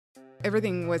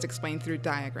Everything was explained through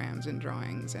diagrams and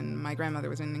drawings, and my grandmother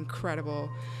was an incredible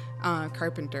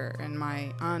carpenter, and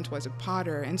my aunt was a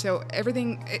potter, and so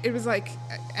everything, it was like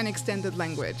an extended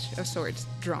language of sorts,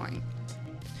 drawing.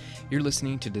 You're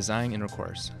listening to Design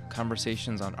Intercourse,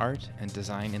 conversations on art and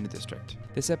design in the district.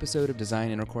 This episode of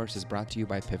Design Intercourse is brought to you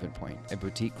by Pivot Point, a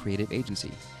boutique creative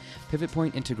agency. Pivot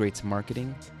Point integrates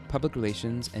marketing, public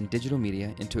relations, and digital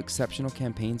media into exceptional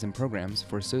campaigns and programs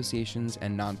for associations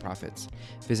and nonprofits.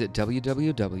 Visit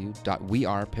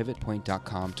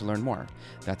www.wearepivotpoint.com to learn more.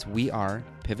 That's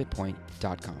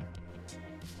wearepivotpoint.com.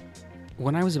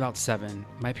 When I was about 7,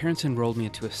 my parents enrolled me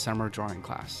into a summer drawing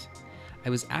class. I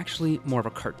was actually more of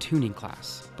a cartooning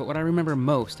class, but what I remember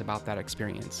most about that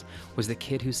experience was the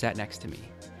kid who sat next to me.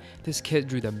 This kid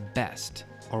drew the best,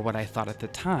 or what I thought at the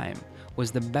time was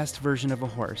the best version of a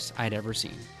horse I'd ever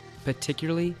seen,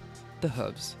 particularly the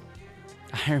hooves.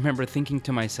 I remember thinking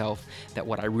to myself that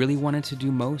what I really wanted to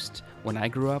do most when I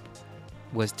grew up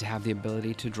was to have the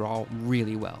ability to draw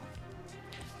really well.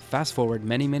 Fast forward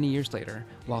many, many years later,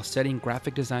 while studying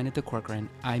graphic design at the Corcoran,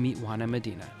 I meet Juana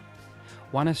Medina.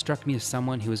 Juana struck me as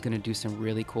someone who was going to do some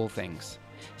really cool things.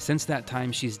 Since that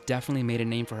time, she's definitely made a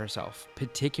name for herself,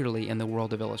 particularly in the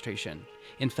world of illustration.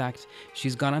 In fact,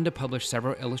 she's gone on to publish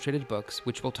several illustrated books,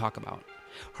 which we'll talk about.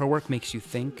 Her work makes you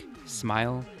think,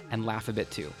 smile, and laugh a bit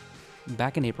too.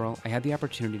 Back in April, I had the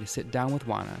opportunity to sit down with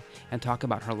Juana and talk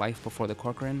about her life before the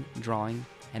Corcoran, drawing,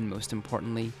 and most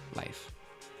importantly, life.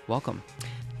 Welcome.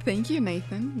 Thank you,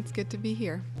 Nathan. It's good to be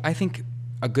here. I think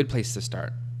a good place to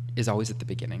start is always at the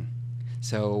beginning.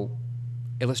 So,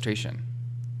 illustration.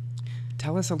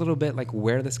 Tell us a little bit like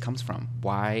where this comes from.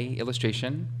 Why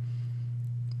illustration?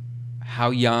 How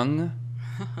young?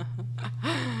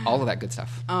 All of that good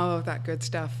stuff. All of that good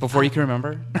stuff. Before you can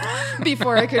remember?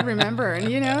 Before I could remember.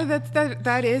 And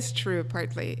that is true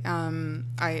partly.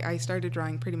 I started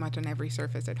drawing pretty much on every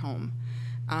surface at home.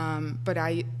 But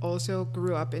I also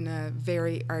grew up in a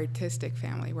very artistic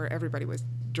family where everybody was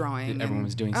drawing. Everyone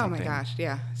was doing something. Oh my gosh,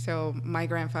 yeah. So my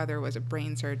grandfather was a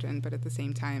brain surgeon, but at the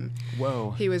same time,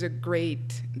 whoa, he was a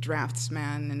great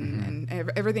draftsman, and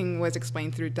everything was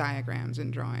explained through diagrams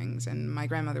and drawings. And my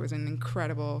grandmother was an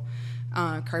incredible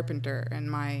carpenter,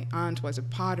 and my aunt was a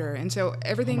potter, and so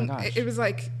everything, it was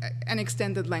like an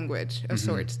extended language of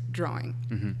sorts, drawing.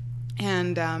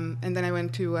 And then I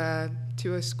went to a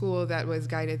school that was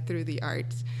guided through the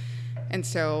arts, and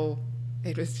so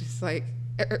it was just like,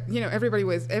 everybody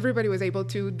was able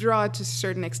to draw to a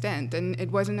certain extent. And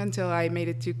it wasn't until I made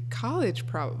it to college,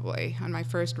 probably on my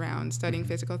first round studying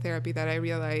physical therapy, that I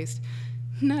realized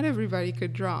not everybody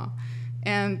could draw.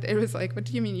 And it was like, what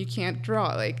do you mean you can't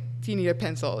draw? Like, do you need a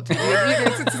pencil?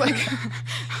 It's like,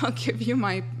 I'll give you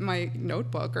my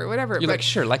notebook or whatever. You're like,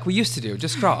 sure, like we used to do,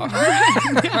 just draw.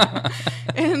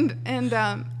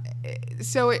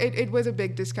 So it was a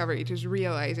big discovery, just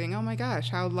realizing, oh my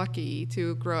gosh, how lucky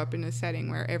to grow up in a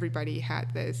setting where everybody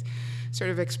had this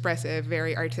sort of expressive,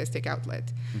 very artistic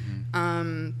outlet.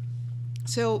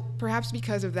 So perhaps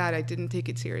because of that, I didn't take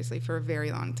it seriously for a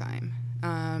very long time.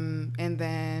 And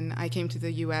then I came to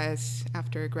the U.S.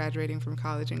 after graduating from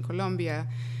college in Colombia,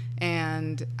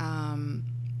 and,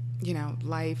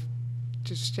 life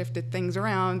just shifted things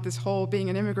around, this whole being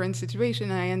an immigrant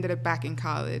situation, and I ended up back in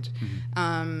college.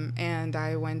 And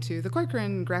I went to the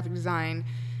Corcoran graphic design.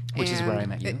 Which is where I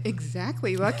met you.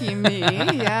 Exactly. Lucky me.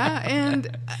 Yeah.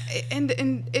 And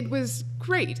it was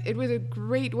great. It was a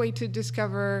great way to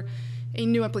discover a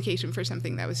new application for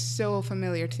something that was so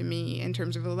familiar to me in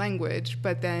terms of a language,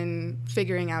 but then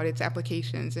figuring out its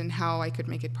applications and how I could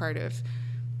make it part of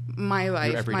my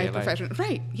life, my profession. Life.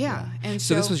 Right, yeah. And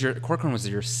so this was Corcoran was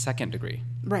your second degree?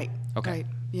 Right. Okay. Right.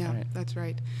 Yeah, right. That's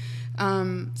right.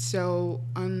 So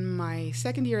on my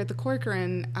second year at the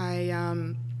Corcoran,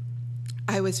 I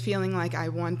was feeling like I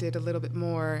wanted a little bit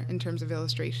more in terms of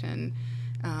illustration.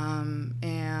 There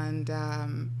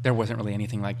wasn't really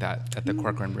anything like that at the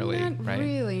Corcoran, really, not right?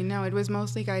 Really, no. It was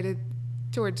mostly guided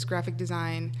towards graphic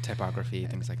design. Typography,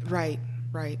 things like that.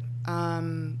 Right.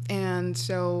 And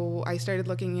so I started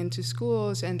looking into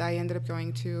schools, and I ended up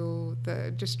going to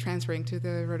transferring to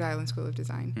the Rhode Island School of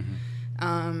Design.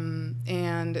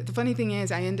 And the funny thing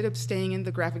is, I ended up staying in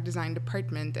the graphic design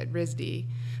department at RISD,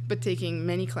 but taking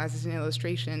many classes in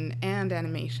illustration and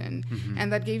animation.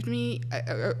 And that gave me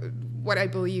what I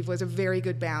believe was a very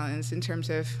good balance in terms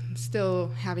of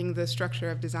still having the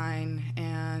structure of design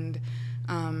and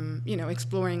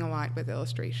exploring a lot with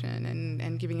illustration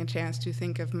and giving a chance to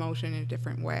think of motion in a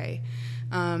different way.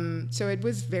 So it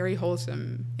was very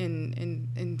wholesome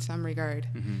in some regard.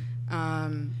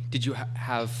 Did you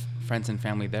have friends and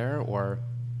family there, or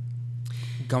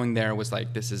going there was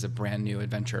like, this is a brand new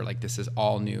adventure. Like, this is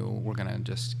all new. We're going to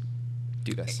just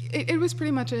do this. It was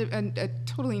pretty much a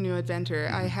totally new adventure.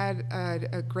 I had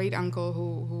a great uncle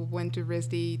who went to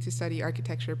RISD to study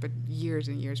architecture, but years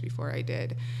and years before I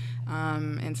did.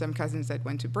 And some cousins that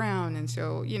went to Brown. And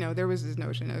so, there was this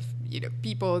notion of,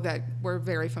 people that were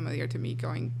very familiar to me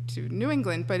going to New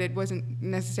England, but it wasn't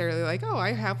necessarily like, oh,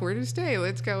 I have where to stay.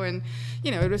 Let's go. And,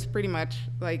 it was pretty much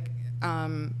like,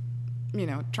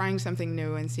 trying something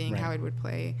new and seeing how it would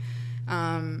play.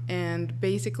 And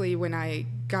basically, when I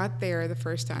got there the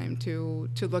first time to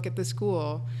look at the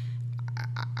school,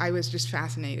 I was just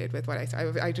fascinated with what I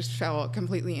saw. I just fell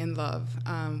completely in love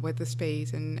with the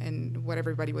space and what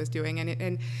everybody was doing.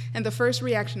 And the first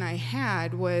reaction I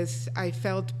had was I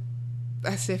felt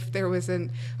as if there was a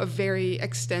very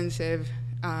extensive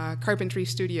carpentry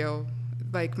studio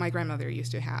like my grandmother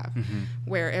used to have,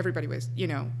 where everybody was,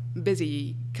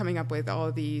 busy coming up with all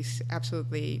of these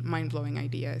absolutely mind-blowing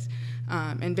ideas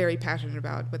and very passionate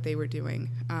about what they were doing.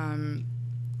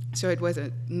 So it was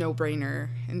a no-brainer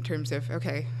in terms of,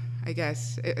 okay, I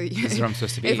guess this is where I'm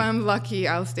supposed to be. If I'm lucky,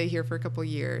 I'll stay here for a couple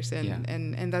years.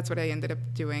 And that's what I ended up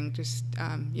doing, just,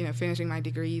 finishing my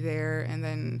degree there. And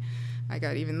then I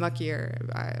got even luckier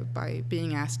by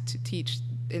being asked to teach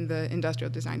in the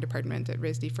industrial design department at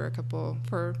RISD for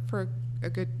a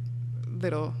good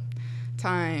little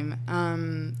time,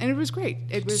 and it was great.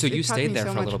 So you stayed there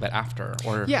for a little bit after,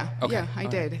 or I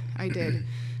did.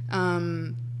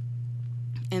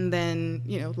 And then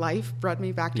life brought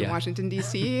me back to Washington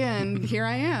D.C. and here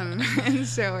I am. And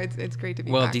so it's great to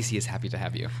be back. D.C. is happy to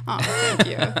have you. Oh,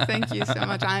 thank you so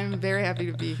much. I'm very happy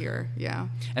to be here. Yeah.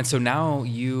 And so now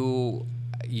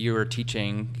you're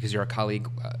teaching because you're a colleague,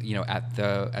 at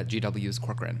GW's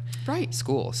Corcoran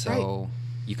School. So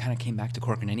you kind of came back to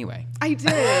Corcoran anyway. I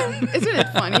did. Isn't it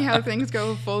funny how things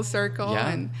go full circle?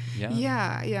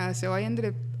 Yeah. So I ended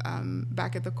up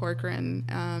back at the Corcoran,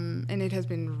 and it has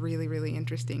been really, really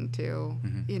interesting to,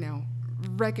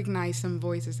 recognize some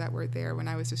voices that were there when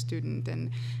I was a student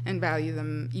and value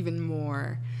them even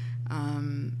more.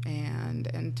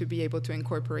 And to be able to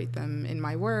incorporate them in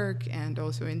my work and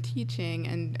also in teaching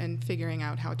and figuring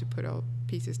out how to put all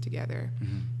pieces together.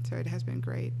 So it has been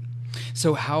great.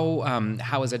 So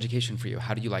how is education for you?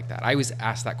 How do you like that? I always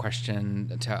ask that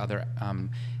question to other,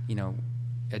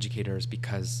 educators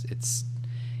because it's,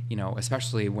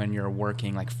 especially when you're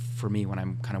working, like for me, when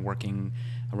I'm kind of working,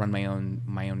 I run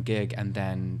my own gig and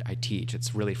then I teach.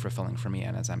 It's really fulfilling for me,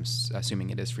 and as I'm assuming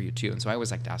it is for you too. And so I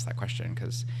always like to ask that question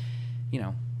because,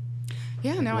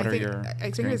 Yeah, no, I think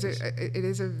it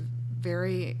is a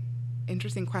very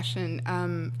interesting question.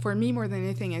 For me, more than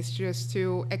anything, it's just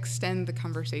to extend the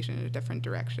conversation in a different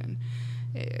direction.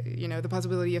 The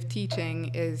possibility of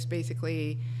teaching is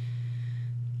basically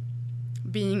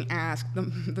being asked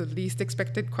the least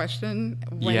expected question.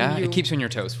 It keeps you on your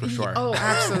toes for sure. Oh,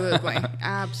 absolutely,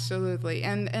 absolutely,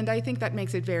 and I think that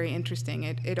makes it very interesting.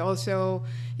 It also,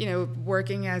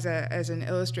 working as an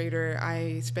illustrator,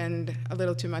 I spend a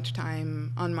little too much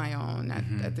time on my own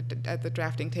at the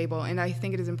drafting table, and I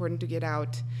think it is important to get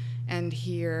out and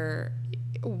hear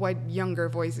what younger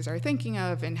voices are thinking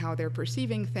of and how they're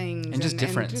perceiving things, and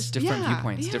different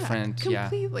viewpoints,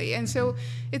 completely. And so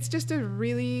it's just a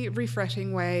really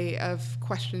refreshing way of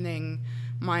questioning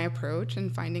my approach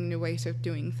and finding new ways of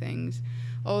doing things.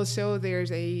 Also,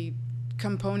 there's a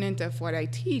component of what I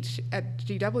teach at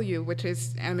GW, which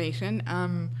is animation,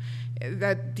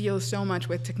 that deals so much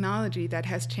with technology that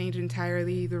has changed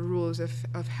entirely the rules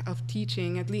of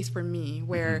teaching, at least for me,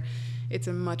 where it's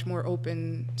a much more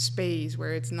open space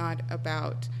where it's not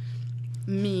about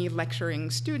me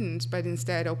lecturing students, but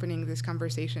instead opening this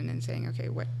conversation and saying, okay,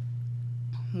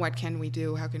 what can we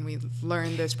do? How can we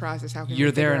learn this process? How can you're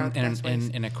we there figure out the best ways?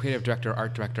 in a creative director,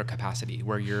 art director capacity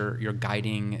where you're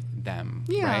guiding them,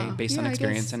 right? Based on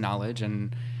experience and knowledge.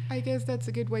 And I guess that's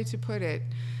a good way to put it.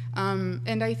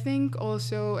 And I think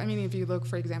also, if you look,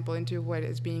 for example, into what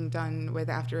is being done with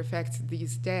After Effects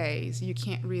these days, you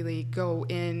can't really go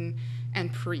in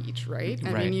and preach, right?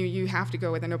 I mean, you have to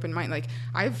go with an open mind. Like,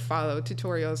 I've followed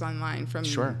tutorials online from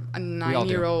a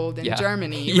 9-year-old in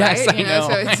Germany, yes, right? I know,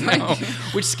 so it's I know.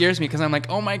 Which scares me because I'm like,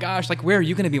 oh my gosh, like, where are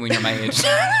you going to be when you're my age?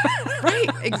 Right,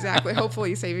 exactly.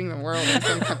 Hopefully saving the world in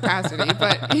some capacity.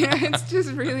 But, it's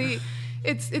just really...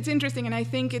 It's interesting, and I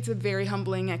think it's a very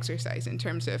humbling exercise in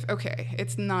terms of, okay,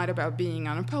 it's not about being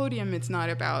on a podium, it's not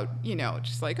about,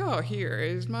 just like, oh, here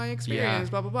is my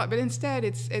experience, blah, blah, blah. But instead,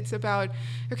 it's about,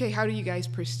 okay, how do you guys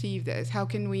perceive this? How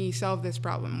can we solve this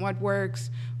problem? What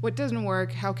works? What doesn't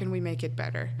work? How can we make it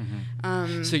better?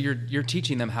 So you're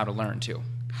teaching them how to learn, too.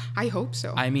 I hope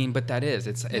so. I mean, but that is,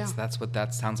 it's Yeah. that's what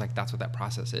that sounds like. That's what that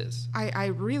process is. I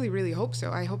really, really hope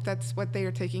so. I hope that's what they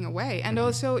are taking away. And Mm-hmm.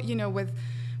 also,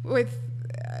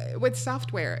 with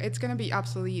software, it's going to be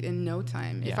obsolete in no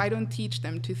time. If Yeah. I don't teach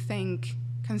them to think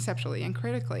conceptually and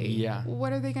critically, Yeah.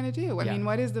 what are they going to do? I Yeah. mean,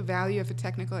 what is the value of a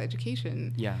technical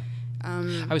education? Yeah.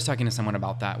 I was talking to someone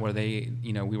about that, where they,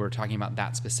 we were talking about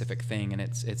that specific thing, and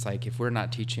it's like, if we're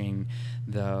not teaching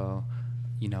the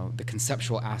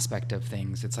conceptual aspect of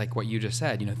things, it's like what you just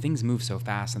said, things move so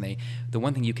fast, and the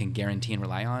one thing you can guarantee and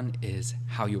rely on is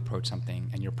how you approach something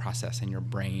and your process and your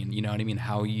brain, you know what I mean?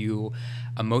 How you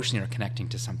emotionally are connecting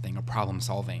to something or problem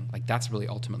solving. Like, that's really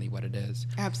ultimately what it is.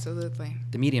 Absolutely.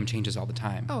 The medium changes all the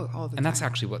time. Oh, all the And that's time.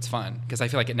 actually what's fun, because I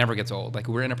feel like it never gets old. Like,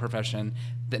 we're in a profession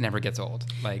that never gets old.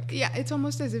 Like, Yeah, it's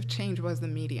almost as if change was the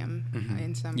medium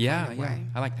in some yeah, kind of yeah. way.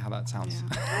 I like how that sounds.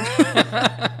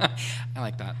 Yeah. I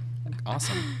like that.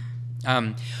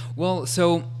 Awesome. Well,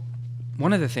 so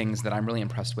one of the things that I'm really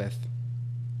impressed with,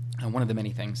 one of the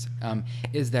many things,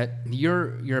 is that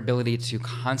your ability to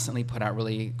constantly put out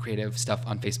really creative stuff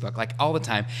on Facebook, like all the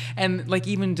time. And like,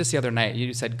 even just the other night,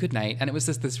 you said good night, and it was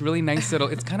this really nice little,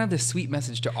 it's kind of this sweet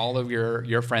message to all of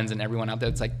your friends and everyone out there.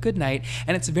 It's like, good night,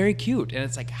 and it's very cute. And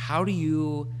it's like, how do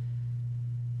you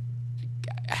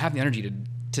have the energy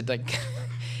to like...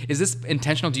 Is this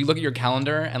intentional? Do you look at your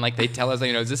calendar and like they tell us,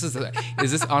 is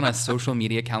this on a social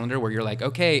media calendar where you're like,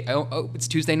 okay, oh, it's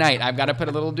Tuesday night, I've got to put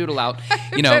a little doodle out,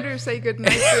 Better say good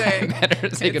night today.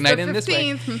 better say It's good night the in this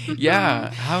way. 15th.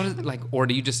 Yeah. How does or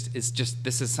do you just? It's just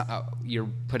this is you're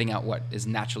putting out what is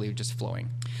naturally just flowing.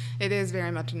 It is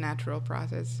very much a natural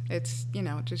process. It's,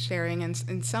 just sharing.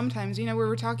 And sometimes, we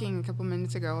were talking a couple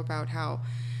minutes ago about how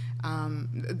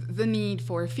the need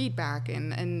for feedback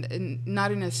and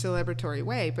not in a celebratory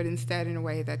way, but instead in a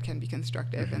way that can be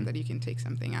constructive and that you can take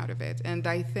something out of it. And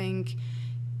I think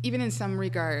even in some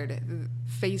regard,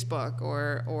 Facebook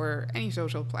or any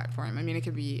social platform, I mean, it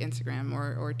could be Instagram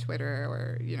or Twitter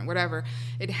or, whatever,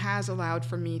 it has allowed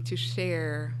for me to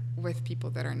share with people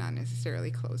that are not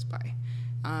necessarily close by,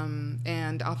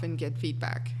 and often get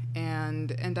feedback.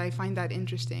 And I find that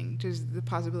interesting, just the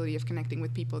possibility of connecting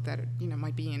with people that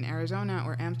might be in Arizona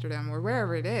or Amsterdam or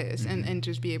wherever it is, and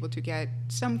just be able to get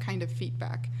some kind of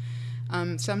feedback.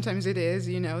 Sometimes it is,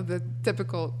 the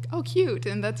typical, oh, cute,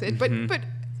 and that's it. But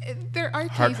there are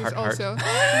cases also,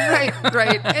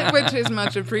 right, which is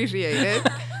much appreciated.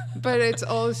 But it's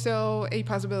also a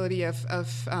possibility of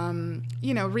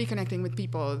reconnecting with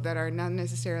people that are not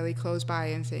necessarily close by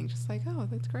and saying just like, oh,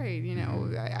 that's great,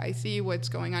 I see what's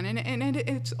going on. And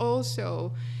it's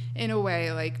also, in a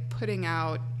way, like putting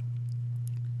out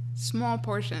small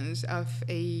portions of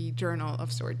a journal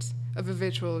of sorts, of a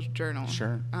visual journal.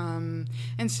 Sure.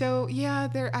 And so, yeah,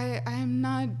 I'm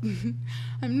not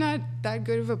I'm not that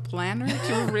good of a planner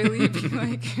to really be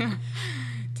like...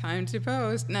 time to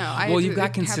post. No, you've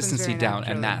got consistency down,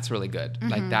 naturally. and that's really good.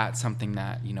 Like, that's something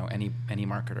that any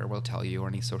marketer will tell you, or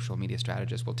any social media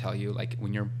strategist will tell you. Like,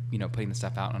 when you're putting the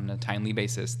stuff out on a timely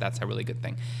basis, that's a really good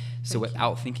thing. So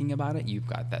without thinking about it, you've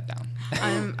got that down.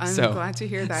 I'm glad to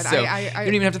hear that. So you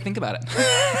don't even have to think about it.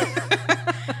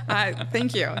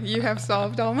 Thank you. You have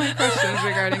solved all my questions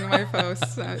regarding my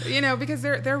posts. Because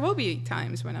there will be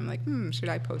times when I'm like, should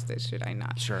I post this? Should I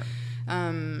not? Sure.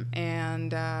 I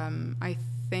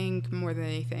think more than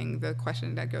anything, the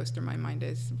question that goes through my mind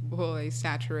is, will I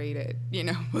saturate it?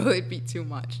 Will it be too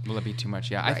much? Will it be too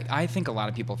much? Yeah. Right. I think a lot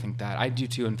of people think that. I do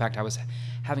too. In fact, I was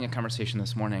having a conversation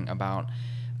this morning about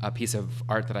a piece of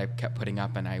art that I kept putting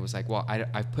up, and I was like, well,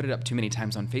 I've put it up too many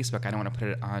times on Facebook. I don't want to put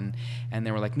it on. And they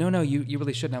were like, no, you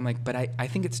really shouldn't. I'm like, but I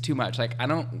think it's too much. Like,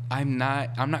 I'm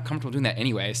not comfortable doing that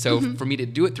anyway. So for me to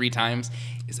do it 3 times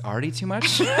is already too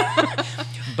much.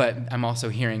 But I'm also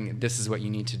hearing this is what you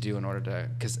need to do in order to,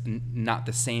 because not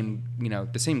the same,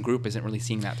 the same group isn't really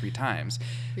seeing that 3 times.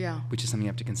 Yeah. Which is something you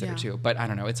have to consider Yeah. too. But I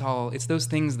don't know. It's those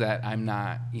things that I'm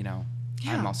not,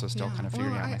 I'm also still kind of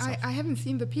figuring out myself. I haven't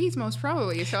seen the piece, most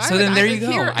probably. So then there you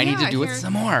go. I need to do it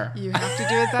some more. You have to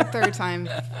do it that 3rd time.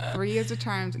 3 is a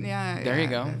charm. Yeah. There you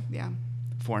go. Yeah.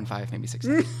 4 and 5, maybe 6.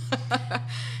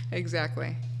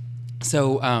 Exactly.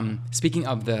 So speaking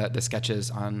of the sketches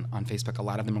on Facebook, a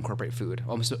lot of them incorporate food.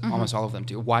 Almost all of them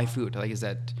do. Why food? Like, is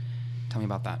that? Tell me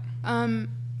about that.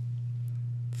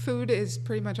 Food is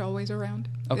pretty much always around.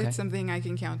 Okay. It's something I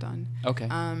can count on. Okay.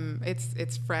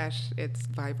 It's fresh. It's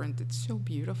vibrant. It's so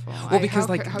beautiful. Well, because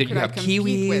how you could I have compete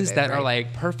kiwis with it, that are right?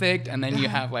 like perfect, and then you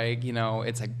have like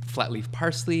it's like flat leaf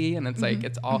parsley, and it's like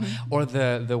it's all. Or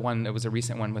the one that was a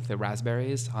recent one with the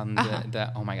raspberries on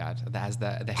the oh my god, that has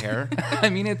the hair. I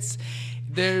mean,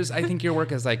 I think your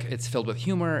work is like, it's filled with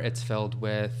humor. It's filled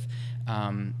with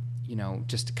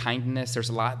just kindness. There's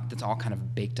a lot that's all kind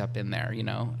of baked up in there,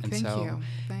 And Thank so, you.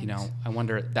 Thanks. I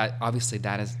wonder that obviously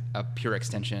that is a pure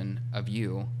extension of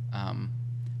you.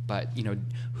 But,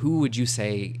 who would you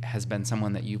say has been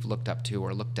someone that you've looked up to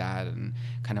or looked at and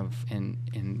kind of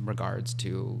in regards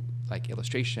to like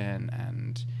illustration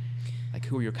and like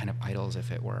who are your kind of idols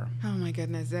if it were? Oh my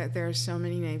goodness, there are so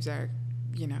many names that are,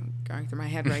 going through my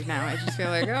head right now. I just feel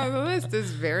like, the list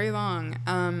is very long.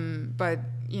 But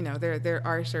there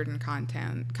are certain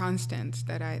constants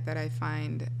that I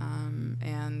find,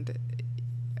 and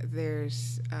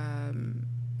there's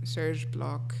Serge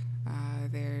Bloch,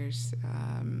 there's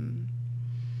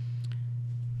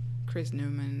Chris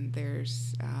Newman,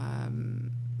 there's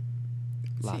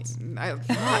Lots.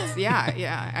 Lots,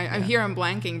 yeah. I'm here. I'm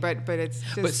blanking, but it's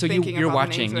just. But so thinking you're of all the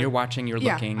watching, names you're watching, you're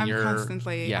looking,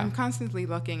 I'm constantly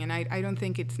looking, and I don't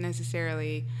think it's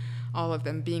necessarily all of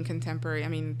them being contemporary. I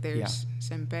mean, there's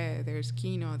Sempe, there's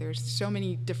Kino, there's so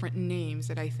many different names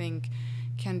that I think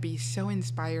can be so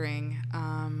inspiring.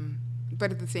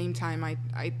 But at the same time,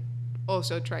 I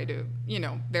also try to,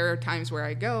 there are times where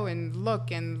I go and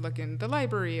look in the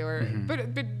library, or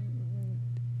but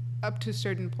up to a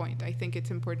certain point, I think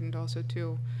it's important also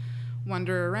to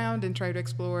wander around and try to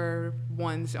explore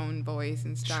one's own voice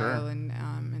and style,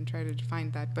 and try to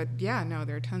find that. But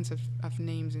there are tons of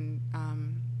names and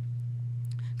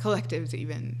collectives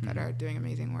even that are doing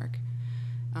amazing work.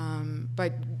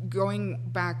 But going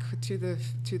back to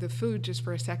the food just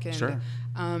for a second,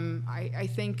 I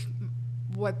think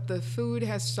what the food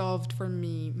has solved for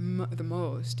me the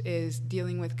most is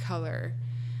dealing with color.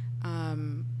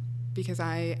 Because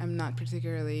I am not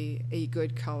particularly a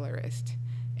good colorist.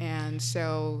 And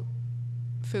so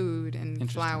food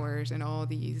and flowers and all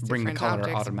these bring different the color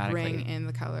objects automatically. bring in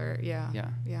the color. Yeah.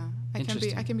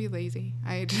 I can be lazy.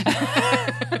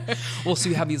 Well, so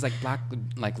you have these like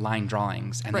black line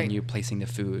drawings, and then you're placing the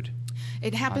food.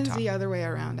 It happens the other way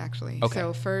around, actually. Okay.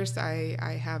 So first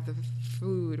I have the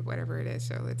food, whatever it is.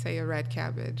 So let's say a red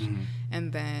cabbage,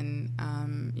 and then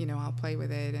I'll play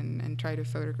with it and try to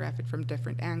photograph it from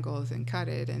different angles and cut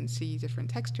it and see different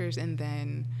textures, and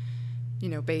then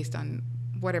based on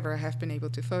whatever I have been able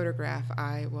to photograph,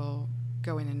 I will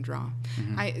go in and draw.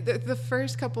 The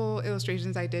first couple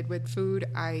illustrations I did with food,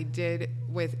 I did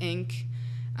with ink,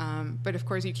 but of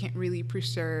course you can't really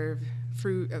preserve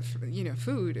food,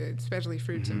 especially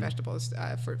fruits and vegetables,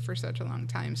 for such a long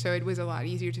time. So it was a lot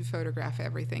easier to photograph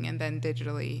everything and then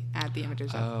digitally add the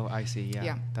images up. Oh, I see.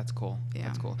 Yeah. That's cool. Yeah.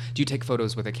 That's cool. Do you take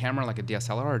photos with a camera, like a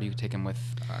DSLR, or do you take them with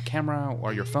a camera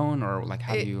or your phone, or like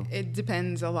how do you? It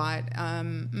depends a lot.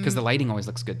 Because the lighting always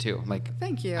looks good too. Like.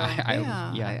 Thank you.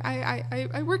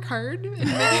 I work hard.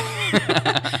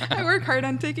 I work hard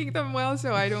on taking them well,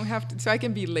 so I don't have to. So I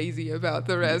can be lazy about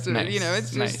the rest of it.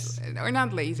 It's just or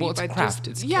not lazy, well, it's but craft. Just,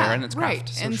 it's care and it's craft. Right.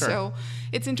 So and sure. so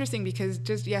it's interesting because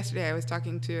just yesterday I was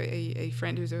talking to a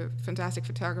friend who's a fantastic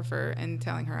photographer and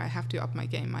telling her I have to up my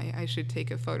game. I should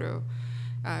take a photo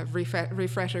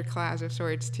refresher class of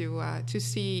sorts to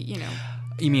see,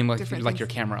 You mean like things. your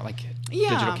camera,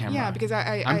 digital camera? Yeah, because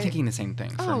I'm thinking the same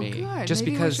thing for me. Good. Just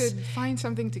Maybe because we should find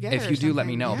something together. If you do, let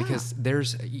me know, Yeah. because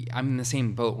I'm in the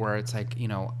same boat where it's like,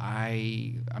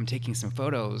 I'm taking some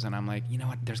photos and I'm like, you know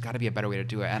what, there's got to be a better way to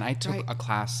do it. And I took a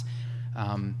class.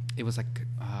 It was like,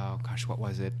 oh gosh, what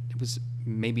was it? It was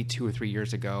maybe 2 or 3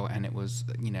 years ago, and it was,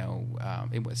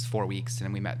 it was 4 weeks,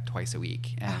 and we met twice a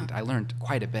week, and I learned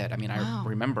quite a bit. I mean, I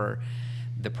remember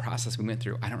the process we went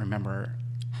through. I don't remember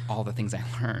all the things I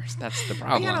learned. That's the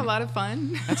problem. We had a lot of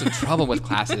fun. That's the trouble with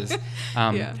classes.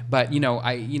 But we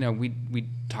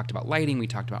talked about lighting. We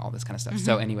talked about all this kind of stuff.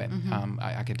 So anyway,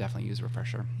 I could definitely use a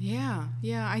refresher. Yeah.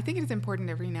 I think it's important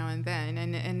every now and then.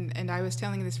 And I was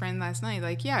telling this friend last night,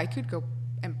 I could go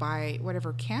and buy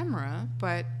whatever camera,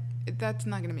 but that's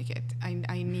not going to make it.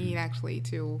 I need actually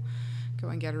to go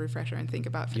and get a refresher and think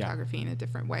about photography in a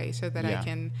different way, so that I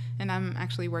can. And I'm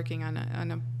actually working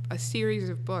on a series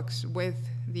of books with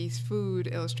these food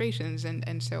illustrations,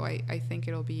 and so I think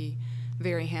it'll be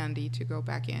very handy to go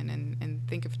back in and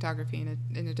think of photography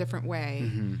in a different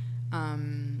way,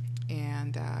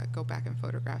 and go back and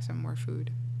photograph some more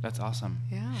food. That's awesome.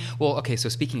 Yeah. Well, okay, so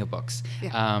speaking of books,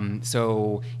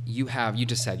 so you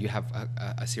just said you have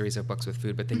a series of books with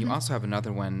food, but then you also have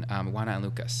another one, Juana and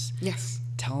Lucas. Yes.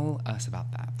 Tell us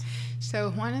about that.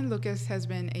 So Juana and Lucas has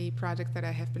been a project that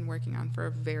I have been working on for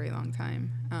a very long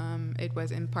time. It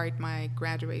was in part my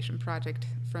graduation project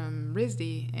from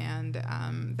RISD, and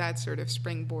that sort of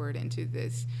springboard into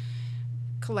this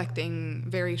collecting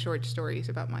very short stories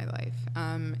about my life.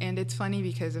 And it's funny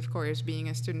because, of course, being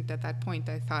a student at that point,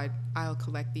 I thought I'll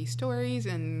collect these stories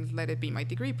and let it be my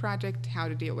degree project, how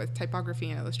to deal with typography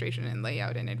and illustration and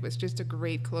layout. And it was just a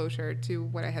great closure to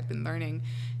what I had been learning.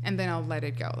 And then I'll let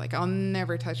it go. Like, I'll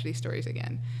never touch these stories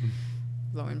again.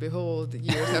 Lo and behold,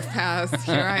 years have passed.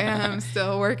 Here I am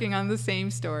still working on the same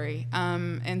story.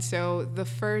 And so the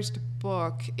first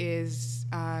book is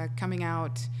coming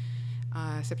out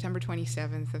September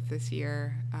 27th of this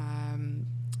year,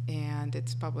 and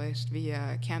it's published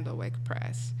via Candlewick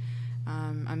Press.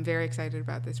 I'm very excited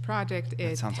about this project.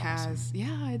 That sounds awesome.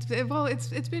 Yeah,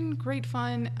 it's been great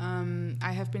fun.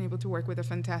 I have been able to work with a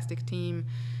fantastic team.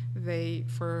 They,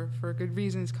 for good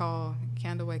reasons, call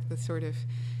Candlewick the sort of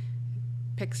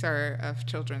Pixar of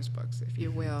children's books, if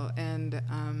you will, and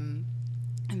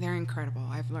they're incredible.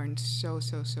 I've learned so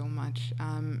much.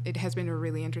 It has been a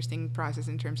really interesting process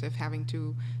in terms of having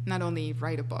to not only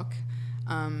write a book,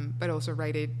 but also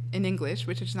write it in English,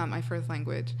 which is not my first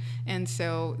language. And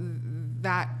so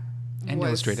that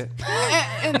illustrate it.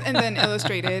 and then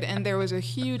illustrate it. And there was a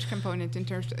huge component in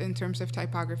terms of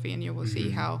typography, and you will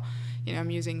see how,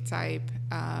 I'm using type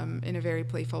in a very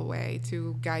playful way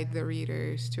to guide the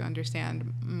readers to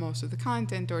understand most of the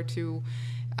content, or to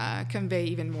convey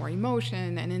even more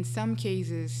emotion. And in some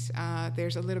cases,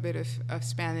 there's a little bit of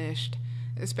Spanish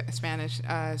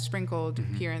sprinkled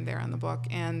here and there on the book.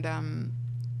 And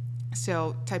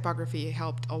so typography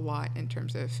helped a lot in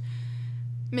terms of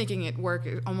making it work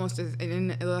almost as in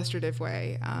an illustrative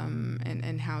way,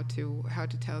 and how to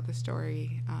tell the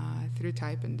story through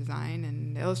type and design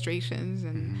and illustrations.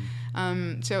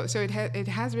 And so it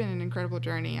has been an incredible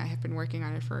journey. I have been working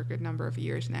on it for a good number of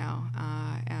years now.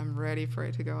 I'm ready for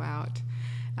it to go out.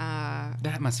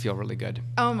 That must feel really good.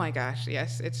 Oh my gosh,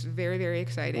 yes, it's very, very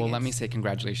exciting. Well, let me say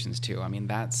congratulations too. I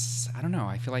mean, I don't know.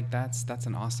 I feel like that's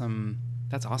awesome.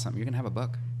 That's awesome. You're gonna have a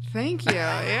book. Thank you.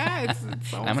 Yeah, it's I'm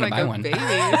almost gonna like buy a one. baby.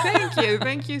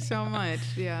 Thank you so much.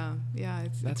 Yeah,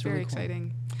 it's very really cool.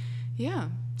 exciting. Yeah,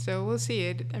 so we'll see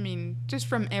it. I mean, just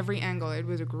from every angle, it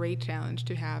was a great challenge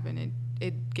to have, and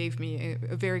it gave me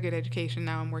a very good education.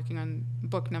 Now I'm working on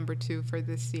book number 2 for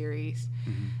this series,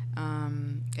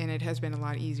 and it has been a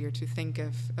lot easier to think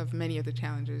of many of the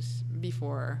challenges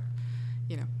before,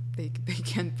 they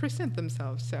can present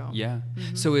themselves. So yeah.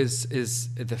 So is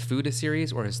the food a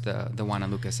series, or is the Juana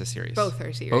Lucas a series? Both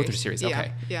are series. Both are series.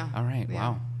 Okay. Yeah. All right. Yeah.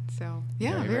 Wow. So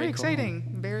yeah, Very, very very exciting.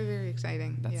 Cool. Very, very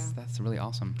exciting. That's really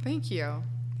awesome. Thank you.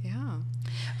 Yeah.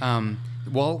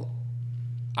 Well,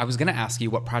 I was gonna ask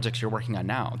you what projects you're working on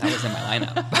now. That was in my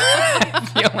lineup. I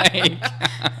feel like.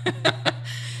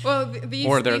 Well, these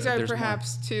are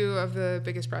perhaps more. 2 of the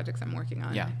biggest projects I'm working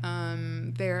on. Yeah.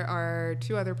 There are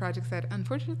 2 other projects that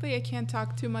unfortunately I can't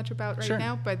talk too much about right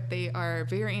now, but they are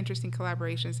very interesting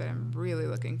collaborations that I'm really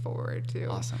looking forward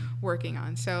to working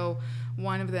on. So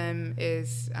one of them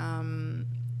is,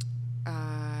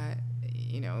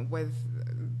 with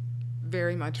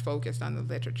very much focused on the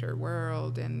literature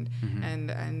world and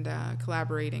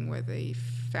collaborating with a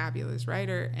fabulous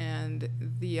writer, and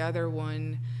the other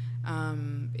one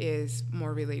is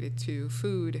more related to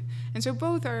food. And so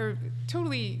both are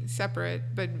totally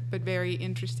separate but very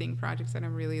interesting projects that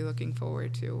I'm really looking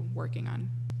forward to working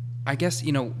on. I guess,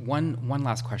 one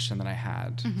last question that I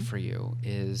had for you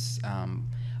is,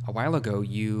 a while ago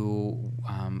you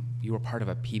were part of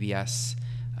a PBS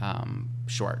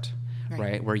short,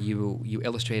 right? Where you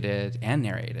illustrated and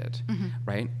narrated,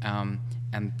 right?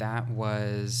 And that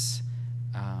was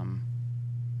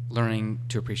learning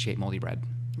to appreciate moldy bread.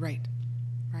 Right.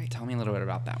 Tell me a little bit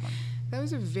about that one. That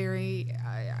was a very,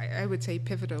 I would say,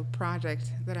 pivotal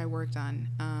project that I worked on.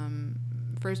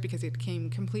 First, because it came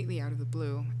completely out of the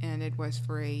blue, and it was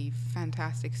for a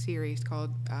fantastic series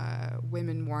called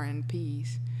Women, War, and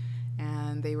Peace.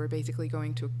 And they were basically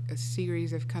going to a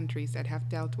series of countries that have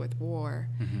dealt with war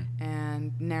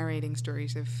and narrating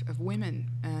stories of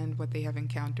women and what they have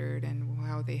encountered and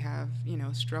how they have,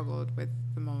 struggled with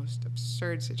the most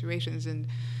absurd situations and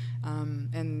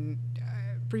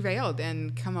prevailed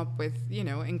and come up with,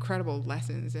 incredible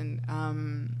lessons and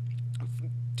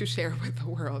to share with the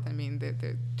world. I mean,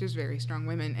 they're just very strong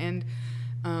women.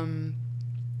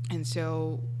 And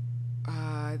so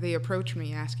they approached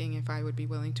me asking if I would be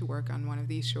willing to work on one of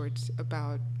these shorts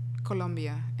about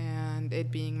Colombia, and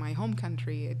it being my home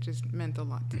country, it just meant a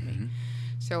lot to me.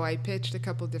 So I pitched a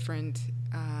couple different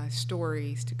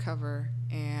stories to cover,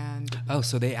 and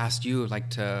so they asked you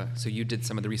so you did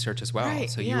some of the research as well. Right,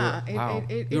 so you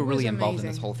were really involved in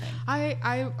this whole thing.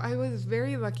 I was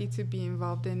very lucky to be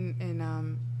involved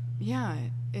in yeah,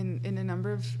 in a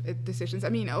number of decisions. I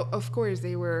mean, of course,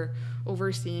 they were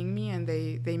overseeing me, and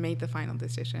they made the final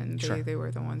decision. Sure. They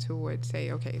were the ones who would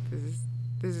say, okay,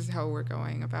 this is how we're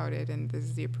going about it, and this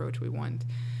is the approach we want.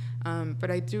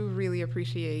 But I do really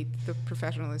appreciate the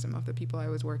professionalism of the people I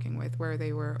was working with, where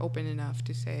they were open enough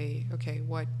to say, okay,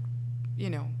 what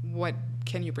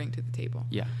can you bring to the table?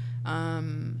 Yeah.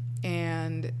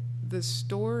 And the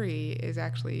story is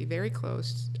actually very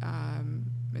close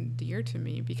and dear to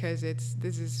me, because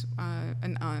this is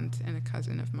an aunt and a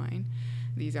cousin of mine.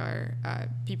 These are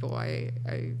people I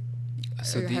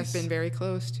have been very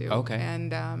close to. Okay.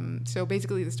 And so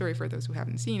basically, the story, for those who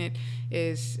haven't seen it,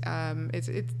 is this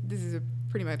is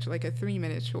pretty much like a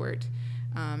 3-minute short,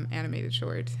 animated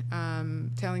short,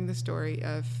 telling the story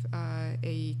of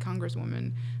a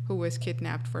congresswoman who was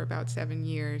kidnapped for about 7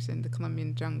 years in the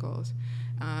Colombian jungles.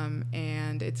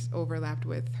 And it's overlapped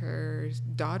with her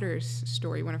daughter's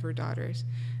story, one of her daughters,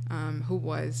 who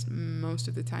was most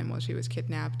of the time while she was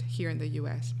kidnapped here in the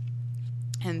U.S.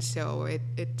 And so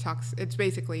it's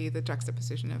basically the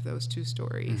juxtaposition of those two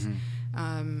stories,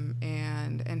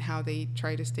 and how they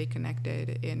try to stay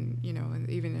connected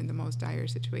even in the most dire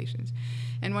situations.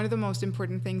 And one of the most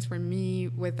important things for me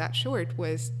with that short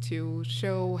was to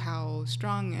show how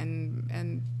strong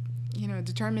and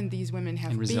determined these women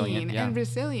have been, and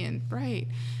resilient, right?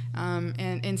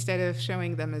 And instead of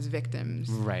showing them as victims,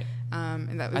 right?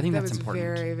 And that I think was important.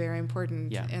 very, very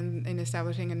important in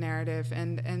establishing a narrative.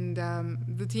 And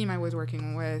the team I was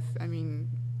working with, I mean,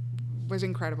 was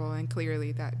incredible, and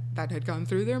clearly that had gone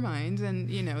through their minds, and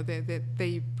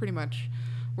they pretty much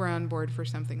were on board for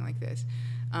something like this.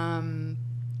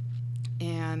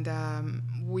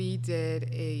 We did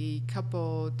a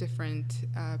couple different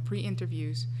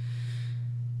pre-interviews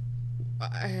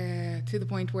to the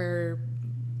point where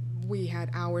we had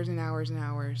hours and hours and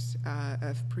hours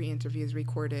of pre-interviews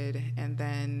recorded and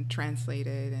then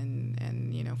translated, and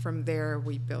from there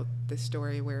we built the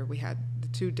story where we had the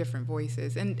two different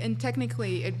voices, and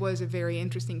technically it was a very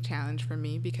interesting challenge for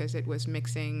me, because it was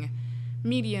mixing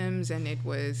mediums, and it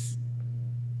was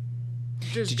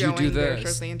just going very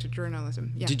shortly into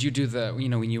journalism. Yeah. Did you do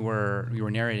when you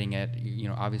were narrating it,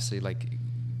 obviously, like,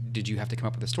 did you have to come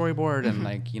up with a storyboard, and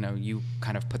like, you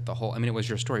kind of put the whole, I mean, it was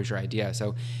your story, it was your idea,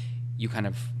 so you kind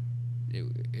of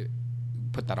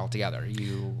put that all together.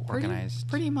 You organized.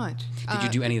 Pretty much. Did you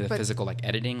do any of the physical, like,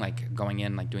 editing, like going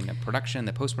in, like doing the production,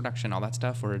 the post-production, all that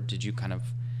stuff, or did you kind of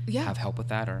have help with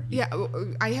that? Or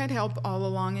I had help all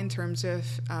along in terms of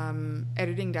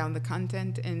editing down the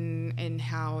content and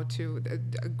how to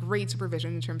a great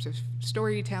supervision in terms of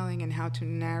storytelling and how to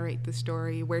narrate the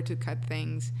story, where to cut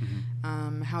things,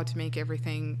 how to make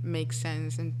everything make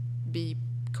sense and be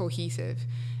cohesive.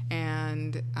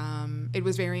 And it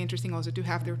was very interesting also to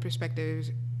have their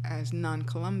perspectives as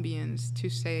non-Colombians, to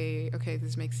say, okay,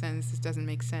 this makes sense, this doesn't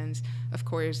make sense. Of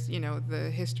course,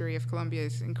 the history of Colombia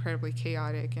is incredibly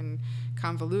chaotic and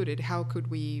convoluted. How could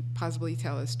we possibly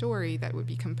tell a story that would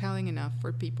be compelling enough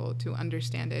for people to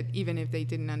understand it, even if they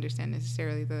didn't understand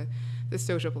necessarily the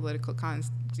socio-political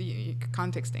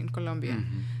context in Colombia?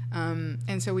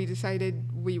 And so we decided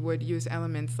we would use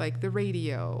elements like the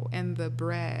radio and the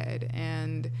bread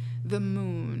and the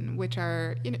moon, which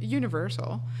are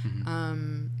universal,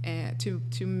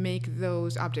 to make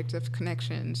those objects of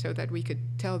connection, so that we could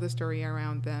tell the story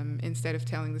around them instead of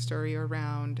telling the story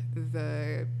around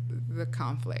the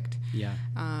conflict,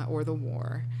 or the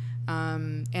war.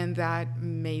 And that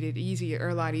made it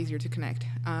a lot easier to connect.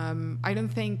 I don't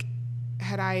think,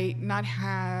 had I not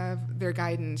have their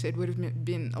guidance, it would have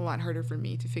been a lot harder for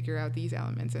me to figure out these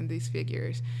elements and these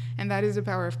figures. And that is the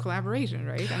power of collaboration,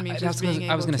 right? I mean, I was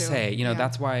going to say,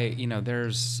 that's why,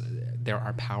 there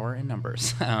are power in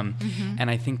numbers. And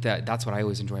I think that's what I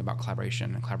always enjoy about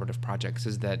collaboration and collaborative projects,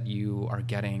 is that you are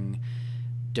getting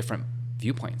different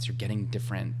viewpoints. You're getting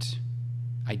different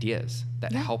ideas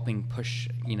that helping push,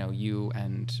 you,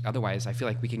 and otherwise I feel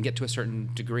like we can get to a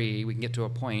certain degree, we can get to a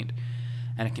point,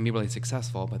 and it can be really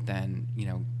successful, but then,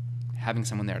 having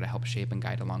someone there to help shape and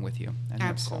guide along with you. And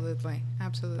absolutely.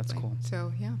 That's cool. That's cool.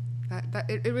 So,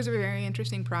 it was a very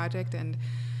interesting project, and,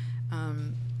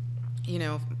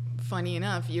 funny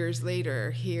enough, years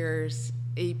later, here's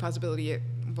a possibility,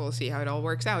 we'll see how it all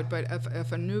works out, but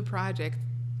of a new project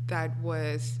that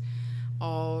was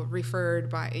all referred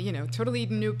by, totally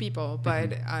new people, but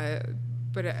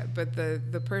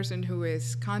the person who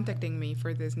is contacting me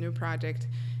for this new project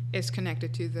is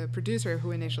connected to the producer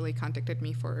who initially contacted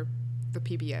me for the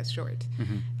PBS short,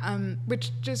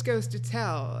 which just goes to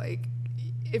tell, like,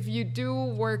 if you do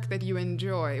work that you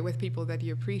enjoy with people that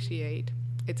you appreciate,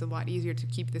 it's a lot easier to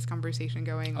keep this conversation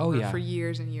going for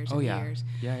years and years and years.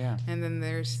 Yeah. And then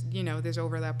there's, there's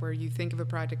overlap where you think of a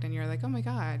project and you're like, oh my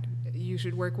God, you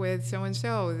should work with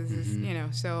so-and-so. This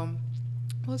is, so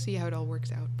we'll see how it all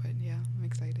works out. But yeah, I'm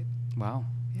excited. Wow.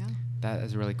 Yeah. That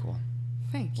is really cool.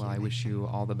 Thank you. Well, I wish you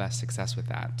all the best success with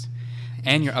that.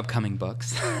 And your upcoming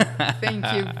books.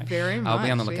 Thank you very much. I'll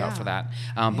be on the lookout for that.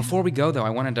 Before we go, though,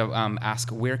 I wanted to ask,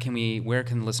 where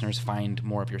can listeners find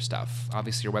more of your stuff?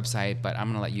 Obviously, your website, but I'm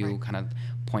going to let you kind of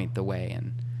point the way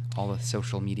and all the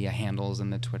social media handles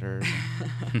and the Twitter.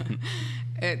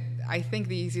 I think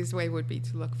the easiest way would be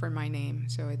to look for my name.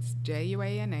 So it's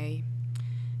Juana,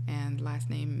 and last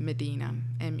name Medina,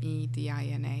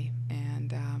 Medina,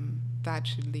 and that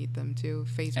should lead them to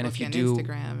Facebook and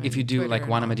Instagram. If you do Twitter like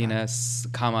Juana Medina, that.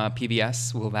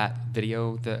 PBS, will that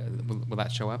video will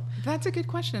that show up? That's a good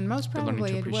question. Most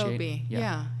probably it will be.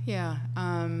 Yeah.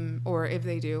 Or if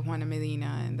they do Juana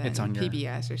Medina and then it's on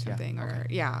PBS or something,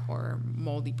 or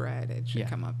Moldy Bread, it should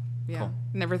come up. Yeah. Cool.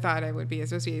 Never thought I would be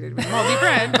associated with moldy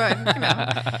bread, but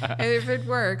if it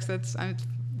works, it's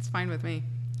fine with me.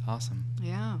 Awesome.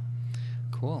 Yeah.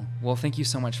 Cool. Well, thank you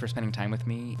so much for spending time with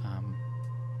me.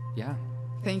 Yeah.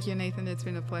 Thank you, Nathan. It's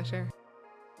been a pleasure.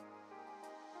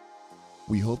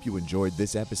 We hope you enjoyed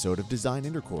this episode of Design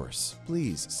Intercourse.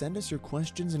 Please send us your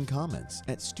questions and comments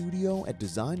at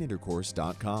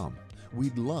studio@designintercourse.com.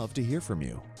 We'd love to hear from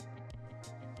you.